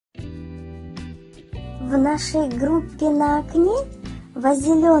В нашей группе на окне, во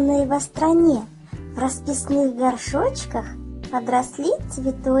зеленой во стране, в расписных горшочках подросли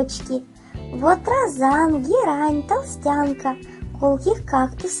цветочки. Вот розан, герань, толстянка, колких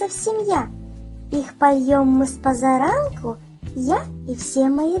кактусов семья. Их польем мы с позаранку, я и все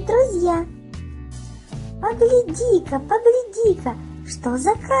мои друзья. Погляди-ка, погляди-ка, что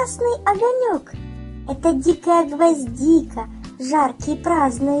за красный огонек? Это дикая гвоздика, жаркий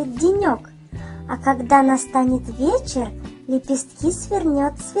празднует денек. А когда настанет вечер, лепестки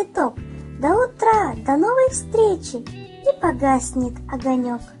свернет цветок. До утра, до новой встречи, и погаснет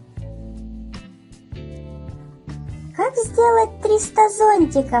огонек. «Как сделать 300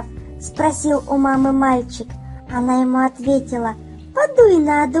 зонтиков?» — спросил у мамы мальчик. Она ему ответила: «Подуй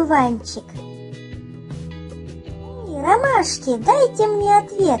на одуванчик». «Эй, ромашки, дайте мне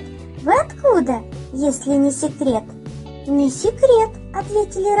ответ. Вы откуда, если не секрет?» «Не секрет», —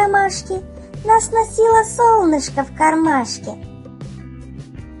 ответили ромашки. «Нас носило солнышко в кармашке».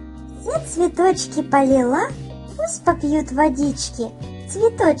 Все цветочки полила, пусть попьют водички,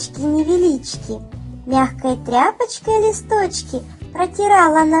 цветочки невелички. Мягкой тряпочкой листочки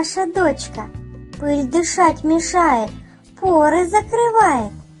протирала наша дочка. Пыль дышать мешает, поры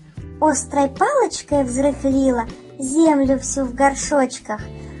закрывает. Острой палочкой взрыхлила землю всю в горшочках.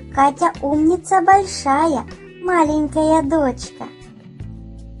 Катя умница большая, маленькая дочка.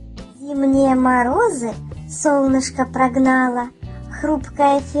 Зимние морозы солнышко прогнало,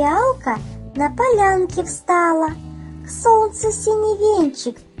 хрупкая фиалка на полянке встала. К солнцу синий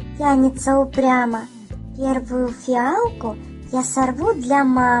венчик тянется упрямо. Первую фиалку я сорву для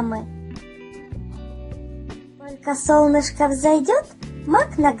мамы. Только солнышко взойдет,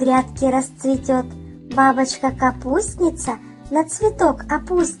 мак на грядке расцветет. Бабочка-капустница на цветок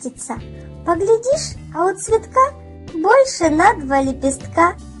опустится. Поглядишь, а у цветка больше на 2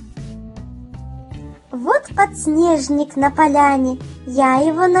 лепестка. Вот подснежник на поляне, я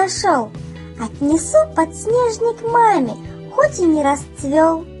его нашел. Отнесу подснежник маме, хоть и не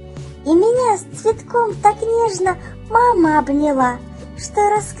расцвел. И меня с цветком так нежно мама обняла, что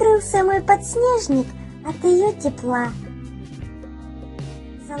раскрылся мой подснежник от ее тепла.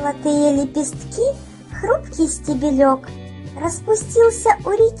 Золотые лепестки, хрупкий стебелек, распустился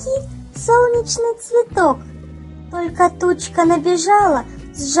у реки солнечный цветок. Только тучка набежала,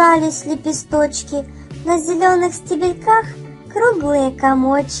 сжались лепесточки, на зеленых стебельках круглые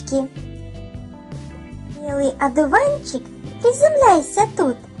комочки. Белый одуванчик, приземляйся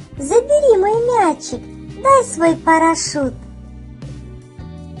тут, забери мой мячик, дай свой парашют.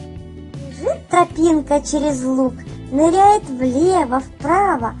 Бежит тропинка через луг, ныряет влево,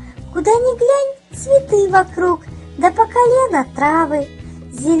 вправо, куда ни глянь, цветы вокруг, да по колено травы.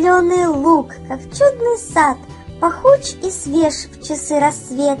 Зеленый луг, как чудный сад, пахуч и свеж в часы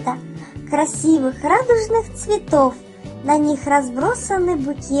рассвета. Красивых радужных цветов, на них разбросаны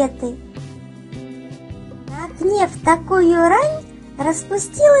букеты. На окне в такую рань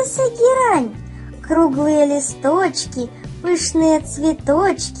распустилась герань. Круглые листочки, пышные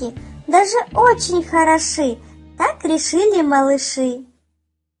цветочки, даже очень хороши, так решили малыши.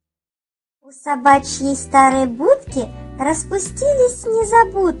 У собачьей старой будки распустились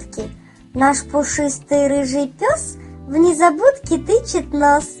незабудки. Наш пушистый рыжий пес в незабудки тычет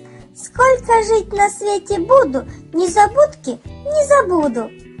нос. Сколько жить на свете буду, незабудки не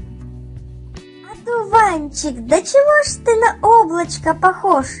забуду. Одуванчик, да чего ж ты на облачко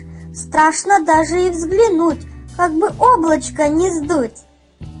похож? Страшно даже и взглянуть, как бы облачко не сдуть.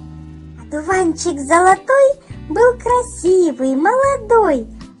 Одуванчик золотой был красивый, молодой,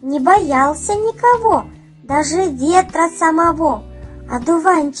 не боялся никого, даже ветра самого.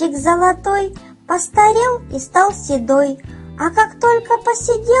 Одуванчик золотой постарел и стал седой, а как только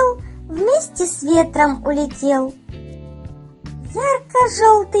посидел, вместе с ветром улетел.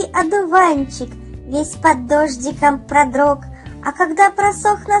 Ярко-желтый одуванчик весь под дождиком продрог, а когда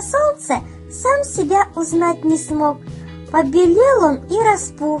просох на солнце, сам себя узнать не смог. Побелел он и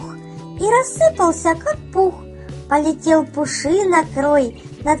распух, и рассыпался, как пух. Полетел пушинок рой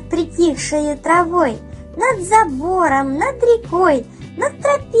над притихшей травой, над забором, над рекой, над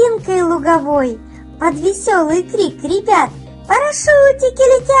тропинкой луговой. Под веселый крик ребят парашютики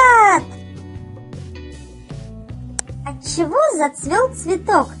летят! Отчего зацвел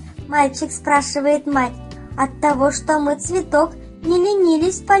цветок? Мальчик спрашивает мать. От того, что мы цветок не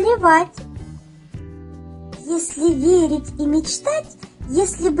ленились поливать. Если верить и мечтать,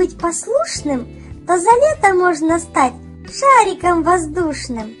 если быть послушным, то за лето можно стать шариком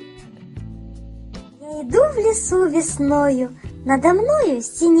воздушным. Я иду в лесу весною, надо мною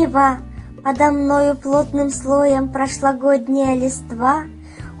синева, подо мною плотным слоем прошлогодняя листва.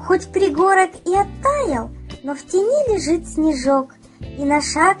 Хоть пригорок и оттаял, но в тени лежит снежок, и на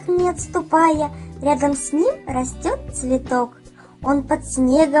шаг не отступая, рядом с ним растет цветок. Он под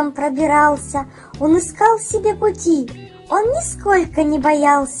снегом пробирался, он искал себе пути, он нисколько не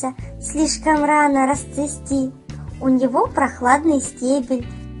боялся слишком рано расцвести. У него прохладный стебель,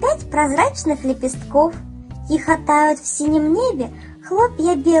 5 прозрачных лепестков, тихо тают в синем небе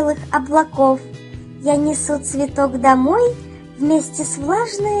хлопья белых облаков. Я несу цветок домой вместе с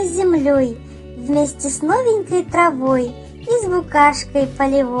влажной землей, вместе с новенькой травой и с букашкой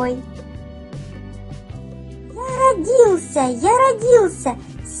полевой. Я родился,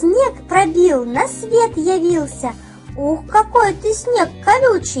 снег пробил, на свет явился. Ух, какой ты снег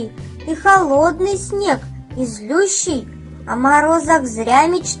колючий, и холодный снег, и злющий. О морозах зря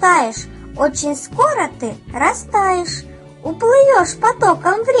мечтаешь, очень скоро ты растаешь. Уплывешь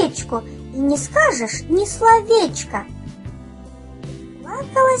потоком в речку и не скажешь ни словечка.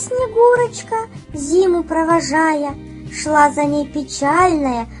 Плакала Снегурочка, зиму провожая, шла за ней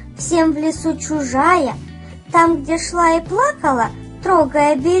печальная, всем в лесу чужая. Там, где шла и плакала,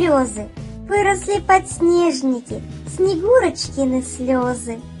 трогая березы, выросли подснежники, Снегурочкины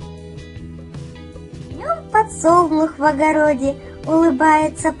слезы. Днем подсолнух в огороде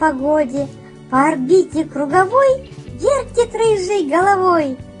улыбается погоде, по орбите круговой вертит рыжей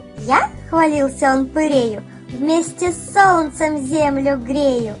головой. Я, хвалился он пырею, вместе с солнцем землю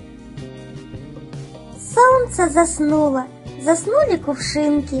грею. Солнце заснуло, заснули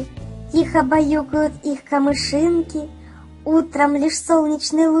кувшинки, тихо баюкают их камышинки. Утром лишь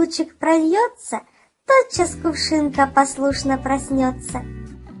солнечный лучик прольется, тотчас кувшинка послушно проснется.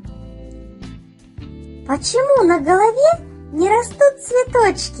 Почему на голове не растут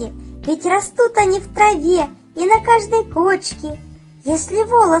цветочки? Ведь растут они в траве и на каждой кочке. Если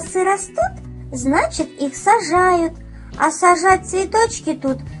волосы растут, значит их сажают, а сажать цветочки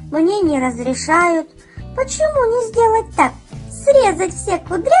тут мне не разрешают. Почему не сделать так? Срезать все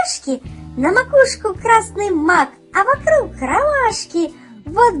кудряшки, на макушку красный мак, а вокруг ромашки.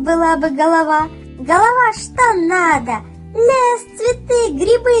 Вот была бы голова, голова что надо. Лес, цветы,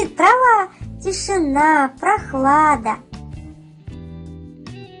 грибы, трава, тишина, прохлада.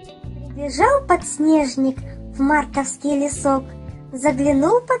 Прибежал подснежник в мартовский лесок,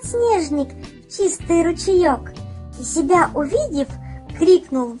 заглянул подснежник в чистый ручеек и, себя увидев,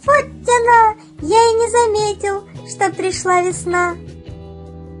 крикнул: «Вот она! Я и не заметил, что пришла весна!»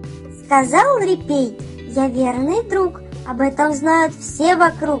 Сказал репей: «Я верный друг, об этом знают все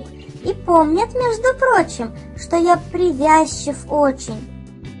вокруг и помнят, между прочим, что я привязчив очень».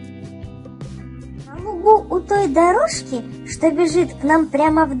 На лугу у той дорожки, что бежит к нам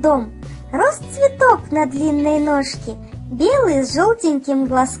прямо в дом, рос цветок на длинной ножке, белый с желтеньким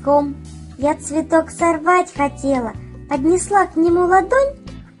глазком. Я цветок сорвать хотела, поднесла к нему ладонь,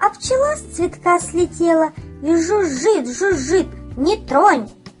 а пчела с цветка слетела и жужжит, жужжит: «Не тронь!»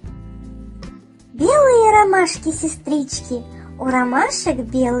 Белые ромашки-сестрички, у ромашек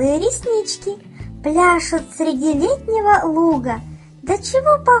белые реснички, пляшут среди летнего луга. Да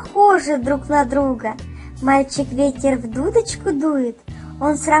чего похожи друг на друга! Мальчик-ветер в дудочку дует,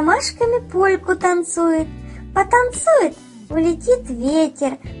 он с ромашками польку танцует. Потанцует, улетит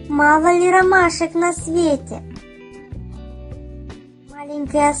ветер, мало ли ромашек на свете.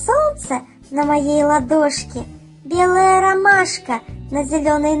 Маленькое солнце на моей ладошке, белая ромашка на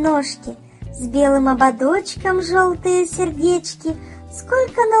зеленой ножке, с белым ободочком желтые сердечки.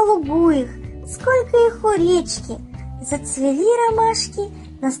 Сколько на лугу их, сколько их у речки. Зацвели ромашки,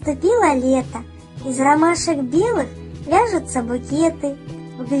 наступило лето. Из ромашек белых вяжутся букеты.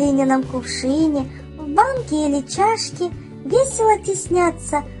 В глиняном кувшине, в банке или чашке весело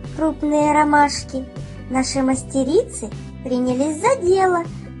теснятся крупные ромашки. Наши мастерицы принялись за дело,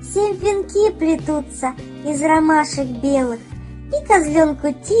 все венки плетутся из ромашек белых. И козленку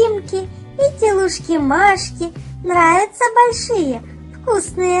Тимке, и телушке Машке нравятся большие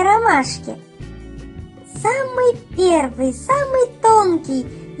вкусные ромашки. Самый первый, самый тонкий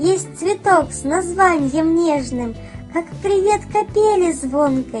есть цветок с названием нежным, как привет капели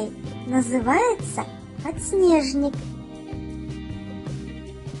звонкой, называется подснежник.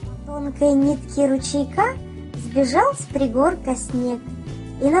 По тонкой нитке ручейка сбежал с пригорка снег,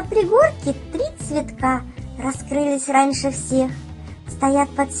 и на пригорке 3 цветка раскрылись раньше всех. Стоят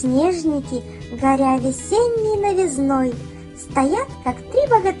подснежники, горя весенней новизной, стоят, как 3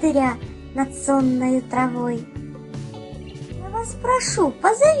 богатыря над сонною травой. Я вас прошу,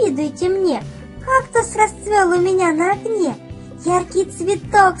 позавидуйте мне, кактус расцвел у меня на окне. Яркий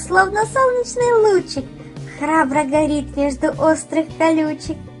цветок, словно солнечный лучик, храбро горит между острых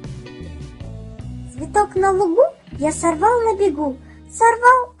колючек. Цветок на лугу я сорвал на бегу,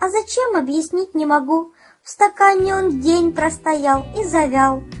 сорвал, зачем, объяснить не могу. В стакане он день простоял и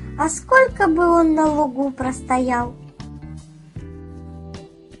завял, а сколько бы он на лугу простоял.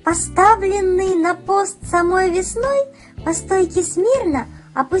 Поставленный на пост самой весной, по стойке смирно,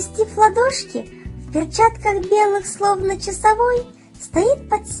 опустив ладошки, в перчатках белых, словно часовой, стоит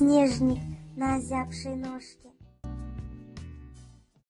подснежник на озябшей ножке.